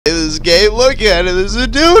this game. Look at it. There's a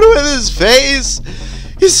dude with his face.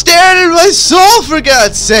 He's staring at my soul, for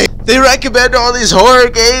God's sake. They recommend all these horror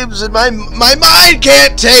games, and my mind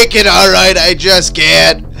can't take it. Alright, I just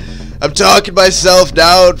can't. I'm talking myself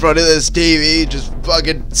now in front of this TV, just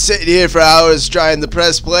fucking sitting here for hours trying to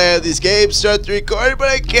press play on these games, start the recording, but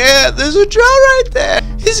I can't. There's a drill right there.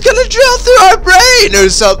 He's gonna drill through our brain or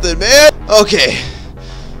something, man. Okay,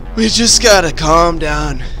 we just gotta calm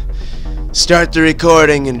down. Start the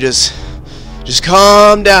recording and just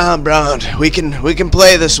calm down, Bront. We can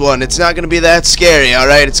play this one. It's not gonna be that scary,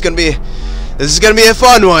 alright? This is gonna be a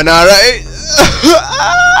fun one, alright?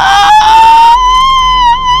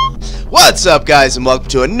 What's up, guys, and welcome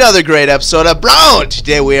to another great episode of Bront.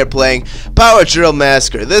 Today we are playing Power Drill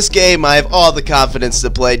Massacre. This game I have all the confidence to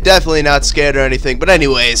play. Definitely not scared or anything, but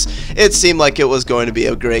anyways, it seemed like it was going to be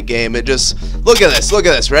a great game. It just, look at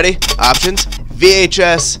this, ready? Options,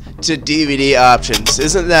 VHS to DVD options.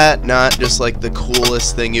 Isn't that not just like the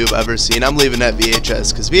coolest thing you've ever seen? I'm leaving that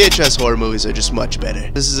VHS, because VHS horror movies are just much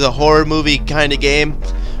better. This is a horror movie kind of game.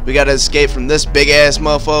 We gotta escape from this big ass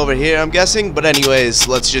mofo over here, I'm guessing. But anyways,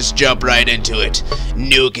 let's just jump right into it.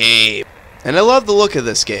 New game. And I love the look of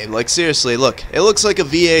this game. Like, seriously, look. It looks like a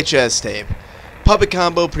VHS tape. Puppet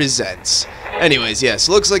Combo presents. Anyways, yes,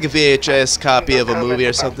 looks like a VHS copy of a movie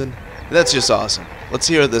or something. That's just awesome. Let's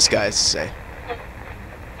hear what this guy has to say.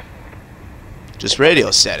 Just radio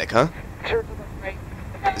static, huh?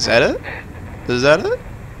 Is that it? Is that it?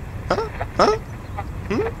 Huh?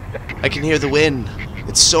 I can hear the wind.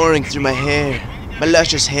 It's soaring through my hair. My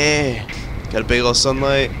luscious hair. Got a big old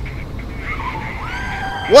sunlight.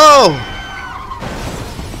 Whoa!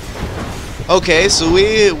 Okay, so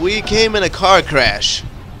we came in a car crash.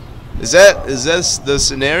 Is this the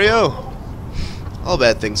scenario? All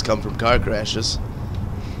bad things come from car crashes.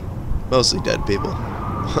 Mostly dead people.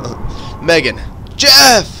 Megan.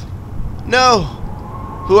 Jeff! No!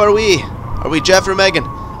 Who are we? Are we Jeff or Megan?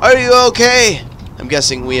 Are you okay? I'm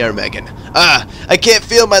guessing we are Megan. I can't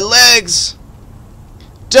feel my legs!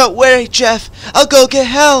 Don't worry, Jeff. I'll go get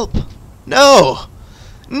help. No!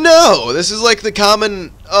 No! This is like the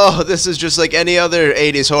common... Oh, this is just like any other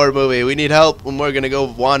 80s horror movie. We need help when we're gonna go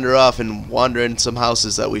wander off and wander in some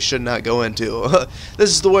houses that we should not go into.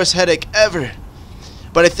 This is the worst headache ever.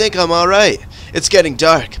 But I think I'm alright. It's getting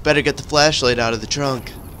dark. Better get the flashlight out of the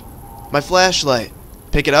trunk. My flashlight.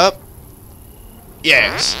 Pick it up?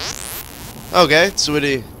 Yes. Okay, so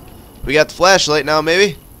we got the flashlight now,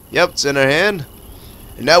 maybe? Yep, it's in our hand.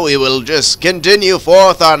 And now we will just continue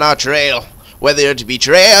forth on our trail, whether it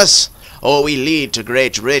betray us or we lead to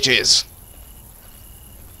great riches.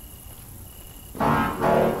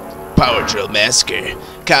 Power Drill Massacre.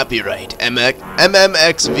 Copyright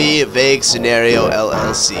MMXV Vague Scenario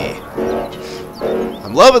LLC.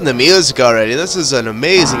 I'm loving the music already. This is an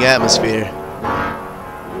amazing atmosphere.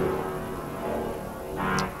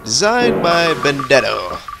 Designed by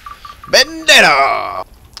Benedetto. Benedetto!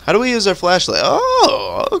 How do we use our flashlight?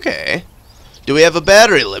 Oh, okay. Do we have a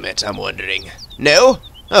battery limit, I'm wondering? No?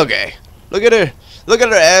 Okay. Look at her. Look at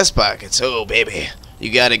her ass pockets. Oh, baby.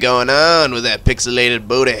 You got it going on with that pixelated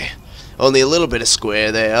booty. Only a little bit of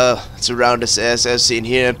square there. Oh, it's the roundest ass I've seen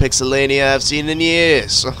here in Pixelania I've seen in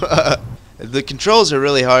years. The controls are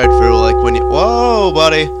really hard for, like, when you... Whoa,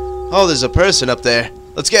 buddy. Oh, there's a person up there.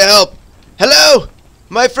 Let's get help. Hello?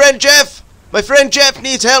 My friend Jeff! My friend Jeff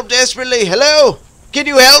needs help desperately. Hello? Can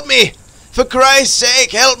you help me? For Christ's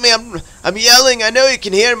sake, help me. I'm yelling. I know you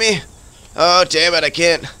can hear me. Oh, damn it, I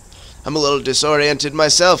can't. I'm a little disoriented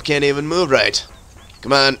myself. Can't even move right.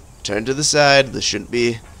 Come on, turn to the side. This shouldn't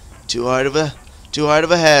be too hard of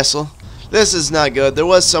a hassle. This is not good. There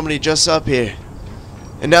was somebody just up here.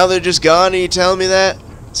 And now they're just gone and you telling me that?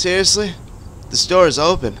 Seriously? The store is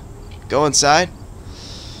open. Go inside?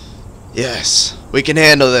 Yes, we can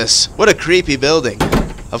handle this. What a creepy building.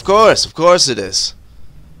 Of course it is.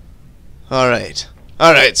 Alright,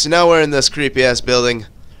 so now we're in this creepy ass building.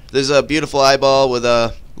 There's a beautiful eyeball with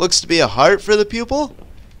a, looks to be a heart for the pupil?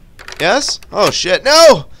 Yes? Oh shit,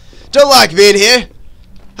 no! Don't lock me in here!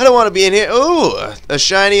 I don't want to be in here. Ooh, a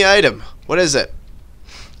shiny item. What is it?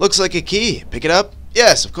 Looks like a key. Pick it up?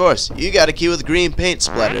 Yes, of course. You got a key with green paint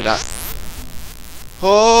splattered on.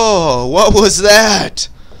 Oh, what was that?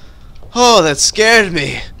 Oh, that scared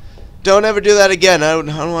me. Don't ever do that again. I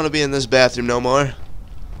don't want to be in this bathroom no more.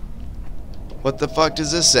 What the fuck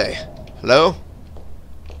does this say? Hello?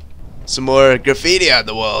 Some more graffiti on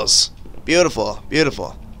the walls. Beautiful,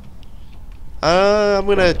 beautiful. I'm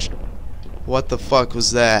gonna... What the fuck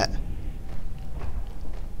was that?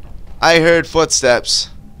 I heard footsteps.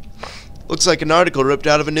 Looks like an article ripped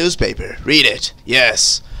out of a newspaper. Read it.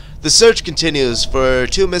 Yes. The search continues for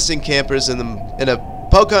two missing campers in a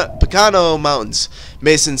Pocono Mountains.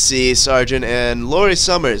 Mason C. Sargent and Lori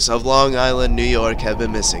Summers of Long Island, New York have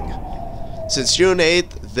been missing. Since June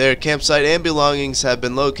 8th, their campsite and belongings have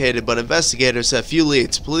been located, but investigators have few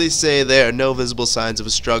leads. Police say there are no visible signs of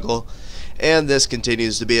a struggle, and this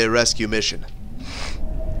continues to be a rescue mission.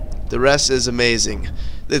 The rest is amazing.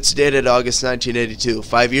 It's dated August 1982,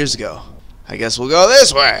 5 years ago. I guess we'll go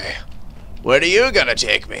this way. Where are you gonna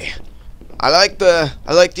take me? I like the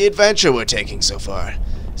adventure we're taking so far.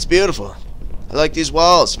 It's beautiful. I like these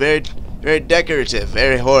walls. Very decorative.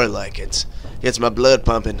 Very horror-like. It gets my blood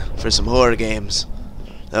pumping for some horror games.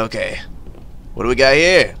 Okay. What do we got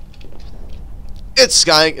here? It's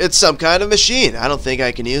some kind of machine. I don't think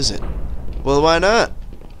I can use it. Well, why not?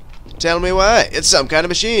 Tell me why. It's some kind of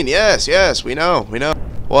machine. Yes, we know.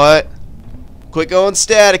 What? Quit going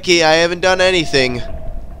staticky. I haven't done anything.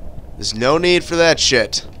 There's no need for that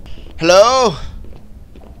shit. Hello?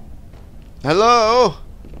 Hello?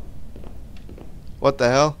 What the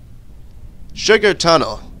hell? Sugar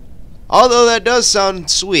Tunnel. Although that does sound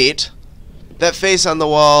sweet, that face on the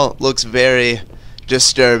wall looks very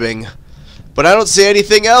disturbing. But I don't see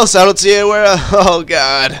anything else. I don't see anywhere. Oh,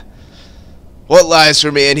 God. What lies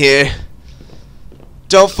for me in here?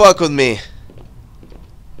 Don't fuck with me.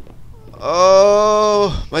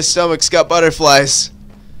 Oh, my stomach's got butterflies.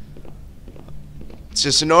 It's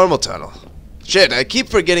just a normal tunnel. Shit, I keep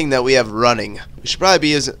forgetting that we have running. We should probably be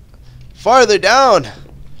using farther down.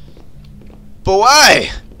 But why?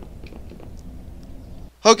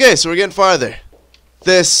 Okay, so we're getting farther.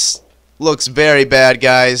 This looks very bad,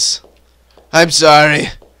 guys. I'm sorry.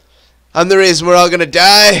 I'm the reason we're all gonna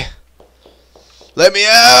die. Let me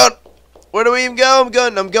out. Where do we even go?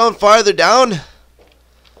 I'm going farther down.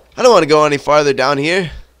 I don't want to go any farther down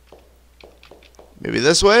here. Maybe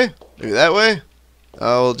this way? Maybe that way?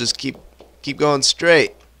 Oh, we'll just keep going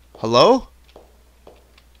straight. Hello?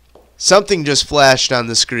 Something just flashed on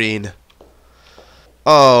the screen.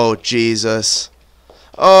 Oh, Jesus.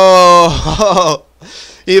 Oh,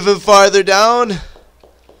 even farther down?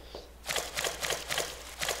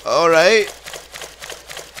 Alright.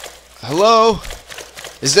 Hello?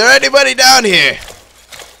 Is there anybody down here?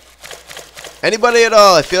 Anybody at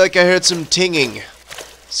all? I feel like I heard some tinging.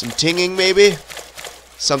 Some tinging, maybe?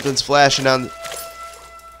 Something's flashing on...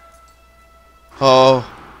 Oh.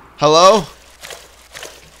 Hello?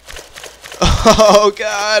 Oh,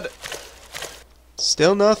 God.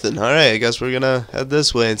 Still nothing. Alright, I guess we're gonna head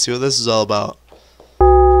this way and see what this is all about.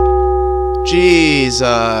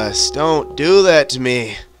 Jesus, don't do that to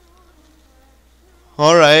me.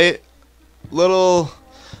 Alright. Little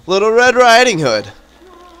Red Riding Hood.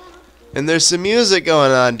 And there's some music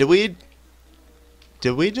going on. Did we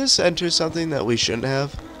just enter something that we shouldn't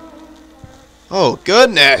have? Oh,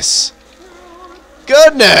 goodness.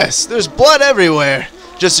 Goodness, there's blood everywhere.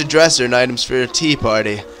 Just a dresser and items for a tea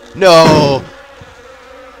party. No.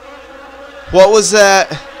 What was that?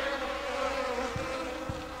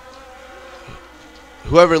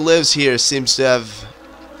 Whoever lives here seems to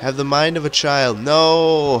have the mind of a child.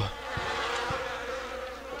 No.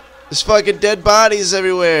 There's fucking dead bodies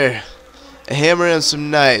everywhere. A hammer and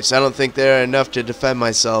some knives. I don't think there are enough to defend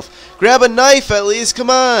myself. Grab a knife at least, come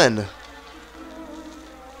on.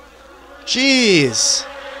 Jeez.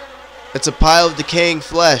 It's a pile of decaying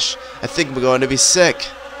flesh. I think I'm going to be sick.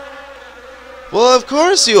 Well, of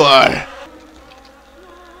course you are.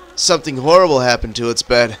 Something horrible happened to its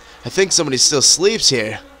bed. I think somebody still sleeps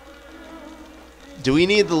here. Do we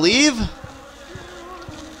need to leave?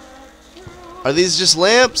 Are these just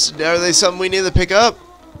lamps? Are they something we need to pick up?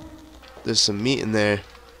 There's some meat in there.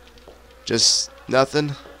 Just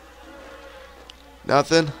nothing?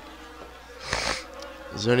 Nothing?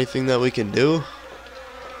 Is there anything that we can do?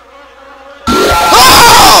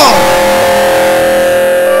 Oh!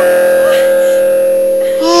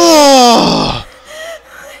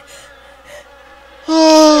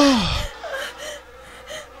 Oh!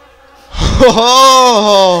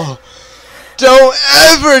 Oh! Don't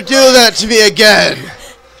ever do that to me again!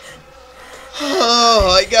 Oh,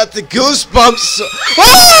 I got the goosebumps.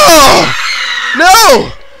 Oh!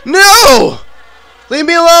 No! No! Leave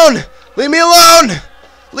me alone! Leave me alone!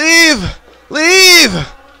 Leave! Leave!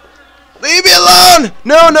 Leave me alone!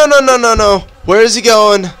 No, no, no, no, no, no. Where is he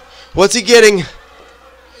going? What's he getting?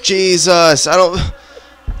 Jesus, I don't...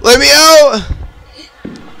 Let me out!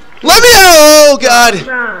 Let me out! Oh, God!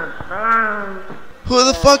 Who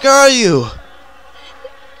the fuck are you?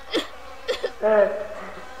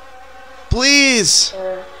 Please!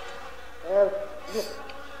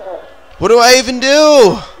 What do I even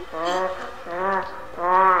do?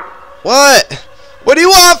 What? What do you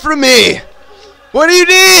want from me? What do you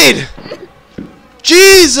need?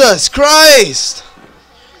 Jesus Christ!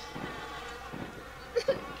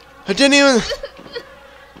 I didn't even...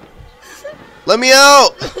 Let me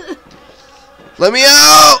out! Let me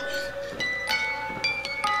out!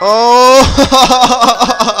 Oh!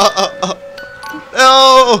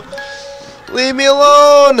 No! Leave me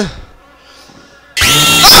alone!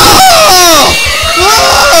 Oh!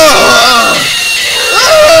 Oh!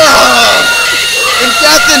 In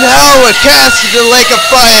death and hell we're cast into the lake of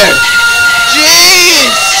fire!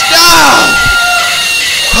 Jeez! Stop!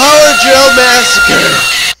 Power Drill Massacre!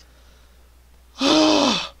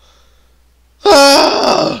 Oh!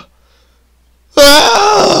 Oh!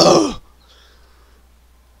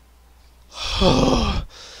 Oh!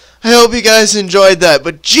 I hope you guys enjoyed that,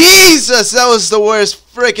 but Jesus, that was the worst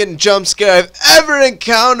freaking jump scare I've ever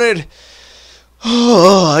encountered.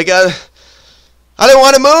 Oh, I didn't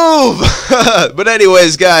want to move. But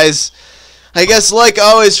anyways, guys, I guess like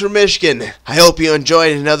always from Michigan, I hope you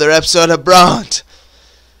enjoyed another episode of Bront.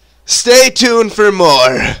 Stay tuned for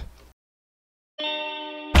more.